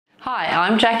Hi,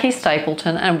 I'm Jackie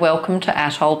Stapleton and welcome to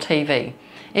Atoll TV.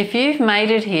 If you've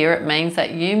made it here, it means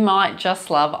that you might just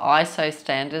love ISO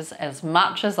standards as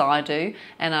much as I do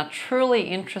and are truly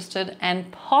interested and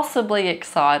possibly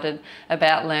excited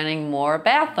about learning more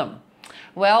about them.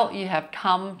 Well, you have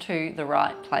come to the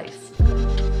right place.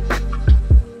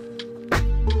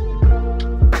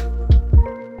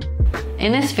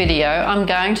 In this video, I'm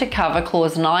going to cover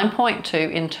Clause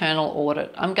 9.2 Internal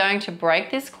Audit. I'm going to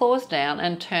break this clause down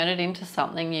and turn it into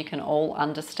something you can all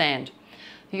understand.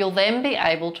 You'll then be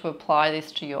able to apply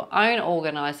this to your own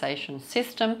organisation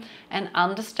system and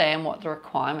understand what the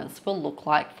requirements will look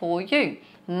like for you.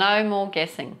 No more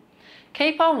guessing.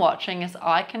 Keep on watching as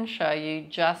I can show you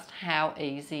just how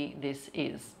easy this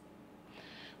is.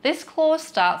 This clause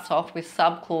starts off with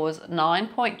subclause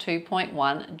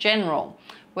 9.2.1 General,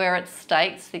 where it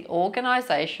states the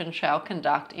organisation shall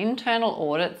conduct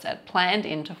internal audits at planned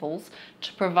intervals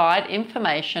to provide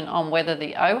information on whether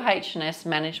the OH&S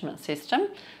management system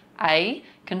A.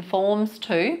 conforms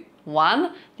to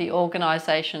 1. the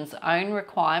organisation's own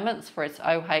requirements for its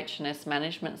OH&S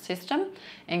management system,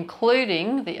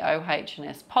 including the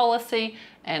OH&S policy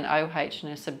and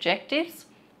OH&S objectives.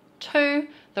 2.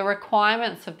 the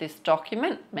requirements of this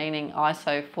document, meaning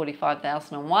ISO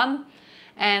 45001,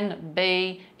 and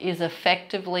B. is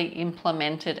effectively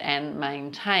implemented and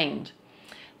maintained.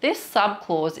 This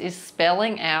subclause is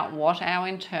spelling out what our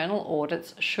internal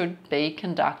audits should be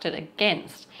conducted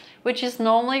against, which is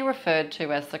normally referred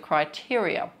to as the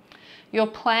criteria. Your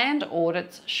planned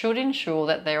audits should ensure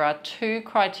that there are 2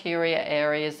 criteria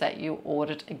areas that you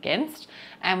audit against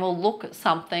and will look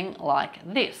something like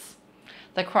this.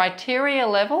 The criteria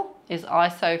level is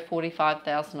ISO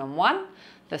 45001.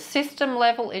 The system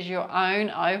level is your own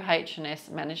OH&S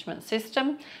management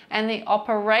system, and the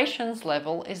operations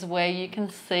level is where you can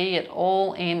see it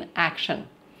all in action.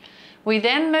 We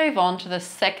then move on to the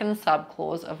second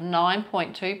subclause of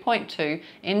 9.2.2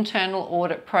 Internal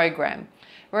Audit Program,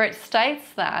 where it states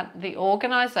that the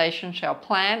organisation shall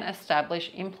plan,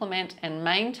 establish, implement and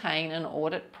maintain an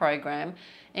audit program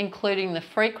including the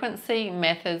frequency,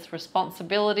 methods,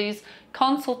 responsibilities,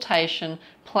 consultation,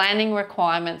 planning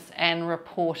requirements and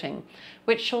reporting,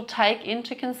 which shall take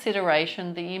into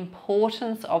consideration the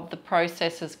importance of the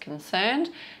processes concerned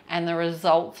and the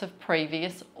results of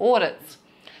previous audits.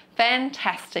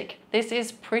 Fantastic! This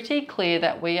is pretty clear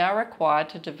that we are required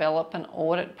to develop an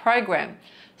audit program,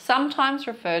 sometimes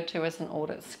referred to as an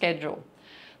audit schedule.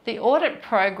 The audit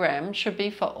program should be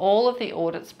for all of the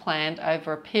audits planned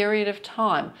over a period of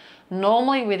time.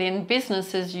 Normally within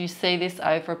businesses you see this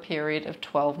over a period of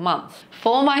 12 months.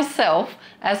 For myself,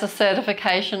 as a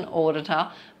certification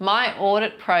auditor, my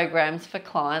audit programs for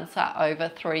clients are over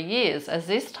 3 years, as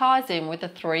this ties in with a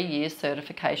 3-year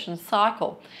certification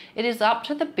cycle. It is up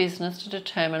to the business to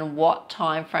determine what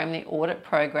time frame the audit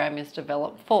program is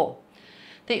developed for.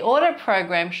 The audit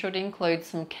program should include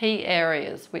some key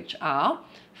areas, which are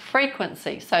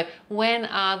frequency, so when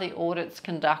are the audits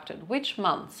conducted, which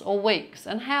months or weeks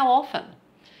and how often.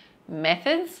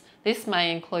 Methods, this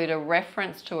may include a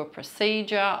reference to a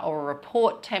procedure or a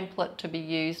report template to be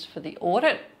used for the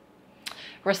audit.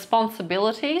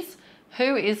 Responsibilities,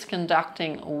 who is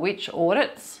conducting which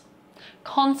audits.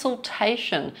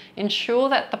 Consultation, ensure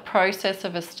that the process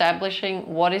of establishing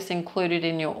what is included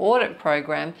in your audit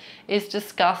program is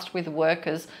discussed with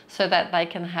workers so that they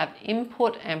can have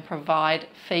input and provide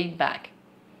feedback.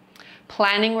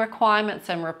 Planning requirements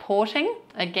and reporting,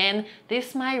 again,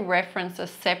 this may reference a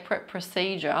separate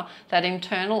procedure that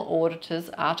internal auditors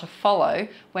are to follow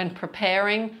when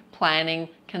preparing, planning,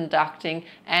 conducting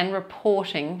and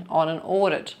reporting on an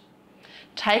audit.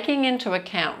 Taking into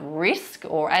account risk,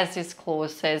 or as this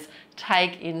clause says,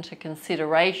 take into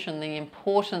consideration the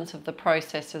importance of the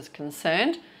processes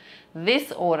concerned.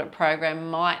 This audit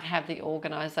program might have the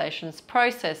organisation's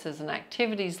processes and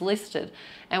activities listed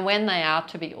and when they are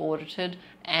to be audited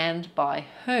and by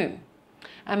whom.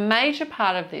 A major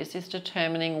part of this is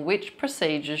determining which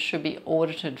procedures should be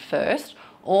audited first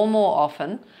or more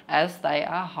often as they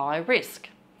are high risk.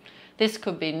 This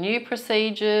could be new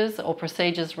procedures or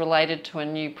procedures related to a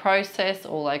new process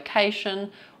or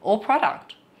location or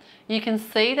product. You can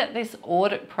see that this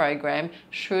audit program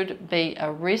should be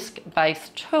a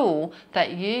risk-based tool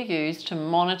that you use to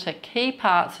monitor key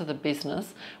parts of the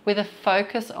business with a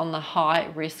focus on the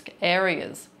high-risk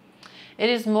areas. It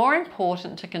is more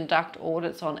important to conduct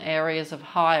audits on areas of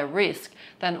higher risk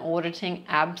than auditing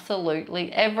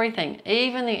absolutely everything,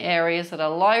 even the areas that are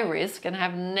low risk and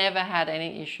have never had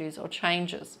any issues or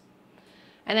changes.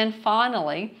 And then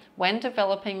finally, when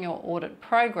developing your audit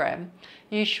program,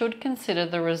 you should consider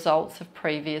the results of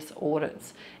previous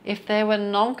audits. If there were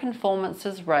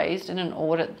non-conformances raised in an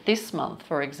audit this month,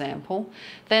 for example,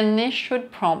 then this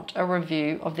should prompt a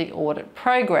review of the audit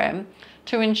program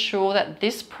to ensure that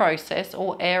this process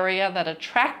or area that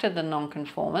attracted the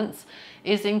non-conformance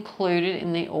is included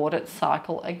in the audit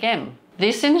cycle again.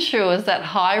 This ensures that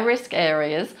high-risk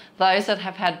areas, those that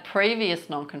have had previous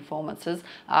non-conformances,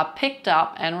 are picked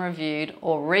up and reviewed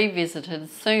or revisited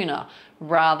sooner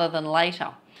rather than later.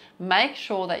 Make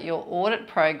sure that your audit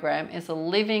program is a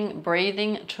living,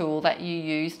 breathing tool that you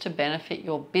use to benefit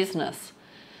your business.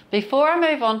 Before I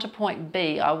move on to point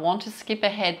B, I want to skip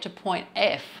ahead to point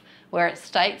F, where it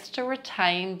states to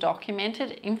retain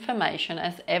documented information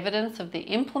as evidence of the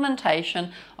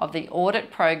implementation of the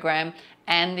audit program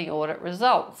and the audit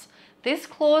results. This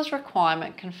clause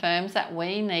requirement confirms that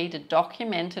we need a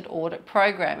documented audit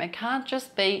program. It can't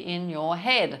just be in your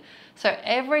head. So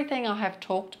everything I have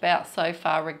talked about so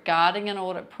far regarding an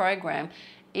audit program,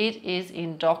 it is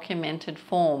in documented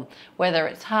form, whether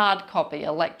it's hard copy,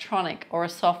 electronic, or a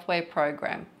software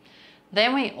program.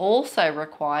 Then we also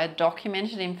require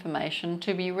documented information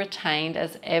to be retained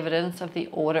as evidence of the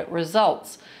audit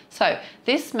results. So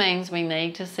this means we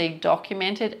need to see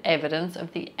documented evidence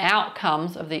of the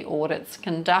outcomes of the audits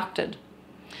conducted.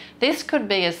 This could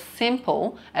be as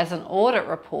simple as an audit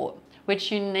report,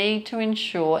 which you need to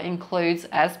ensure includes,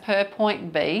 as per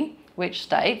point B, which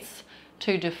states,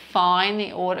 to define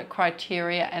the audit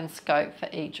criteria and scope for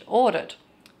each audit.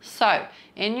 So,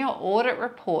 in your audit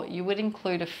report, you would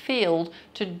include a field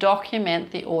to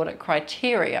document the audit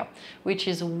criteria, which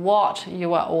is what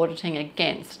you are auditing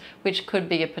against, which could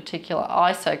be a particular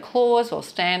ISO clause or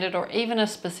standard or even a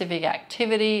specific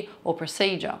activity or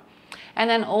procedure. And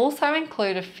then also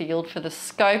include a field for the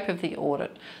scope of the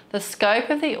audit. The scope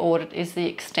of the audit is the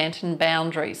extent and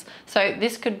boundaries. So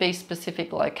this could be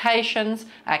specific locations,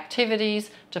 activities,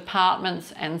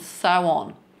 departments, and so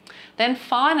on. Then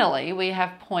finally, we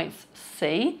have points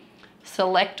C,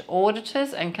 select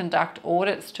auditors and conduct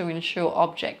audits to ensure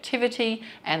objectivity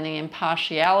and the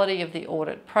impartiality of the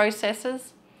audit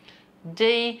processes.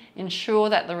 D, ensure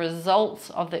that the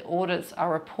results of the audits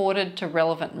are reported to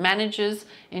relevant managers,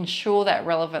 ensure that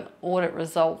relevant audit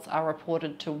results are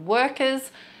reported to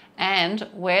workers, and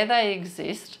where they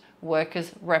exist,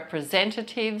 workers'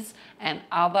 representatives and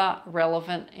other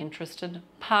relevant interested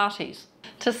parties.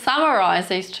 To summarise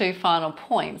these two final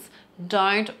points,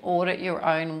 don't audit your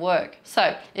own work.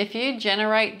 So if you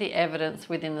generate the evidence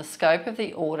within the scope of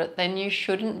the audit, then you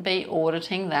shouldn't be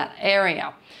auditing that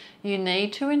area. You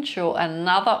need to ensure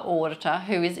another auditor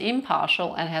who is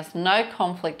impartial and has no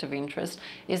conflict of interest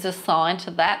is assigned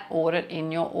to that audit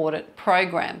in your audit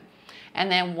program.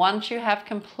 And then once you have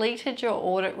completed your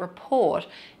audit report,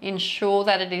 ensure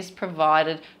that it is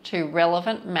provided to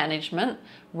relevant management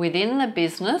within the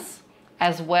business,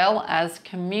 as well as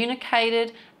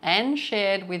communicated and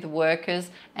shared with workers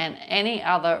and any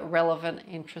other relevant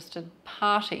interested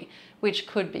party, which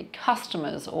could be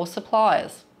customers or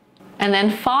suppliers. And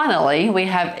then finally, we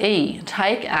have E,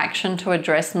 take action to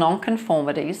address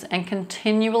non-conformities and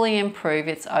continually improve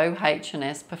its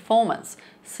OH&S performance.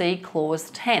 See Clause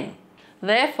 10.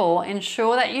 Therefore,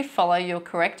 ensure that you follow your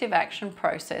corrective action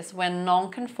process when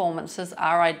non-conformances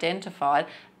are identified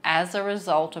as a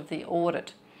result of the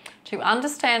audit. To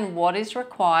understand what is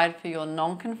required for your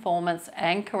non-conformance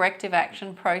and corrective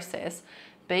action process,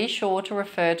 be sure to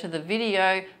refer to the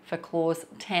video for Clause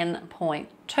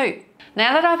 10.2.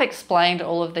 Now that I've explained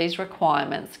all of these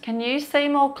requirements, can you see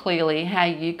more clearly how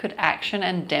you could action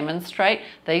and demonstrate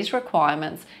these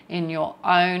requirements in your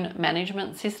own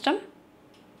management system?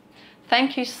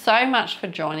 Thank you so much for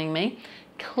joining me.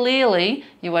 Clearly,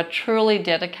 you are truly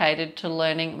dedicated to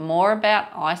learning more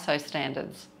about ISO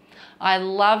standards. I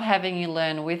love having you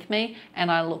learn with me, and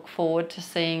I look forward to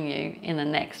seeing you in the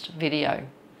next video.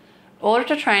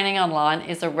 Auditor Training Online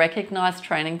is a recognised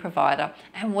training provider,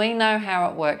 and we know how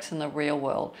it works in the real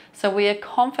world, so we are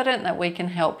confident that we can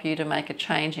help you to make a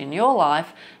change in your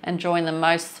life and join the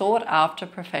most sought after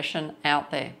profession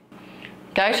out there.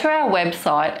 Go to our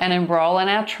website and enrol in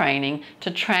our training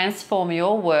to transform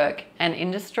your work and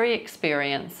industry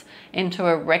experience into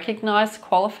a recognised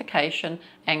qualification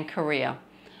and career.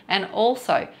 And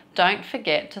also, don't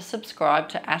forget to subscribe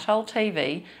to Atoll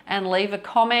TV and leave a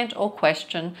comment or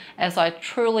question, as I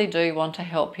truly do want to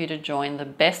help you to join the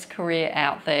best career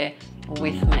out there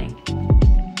with me.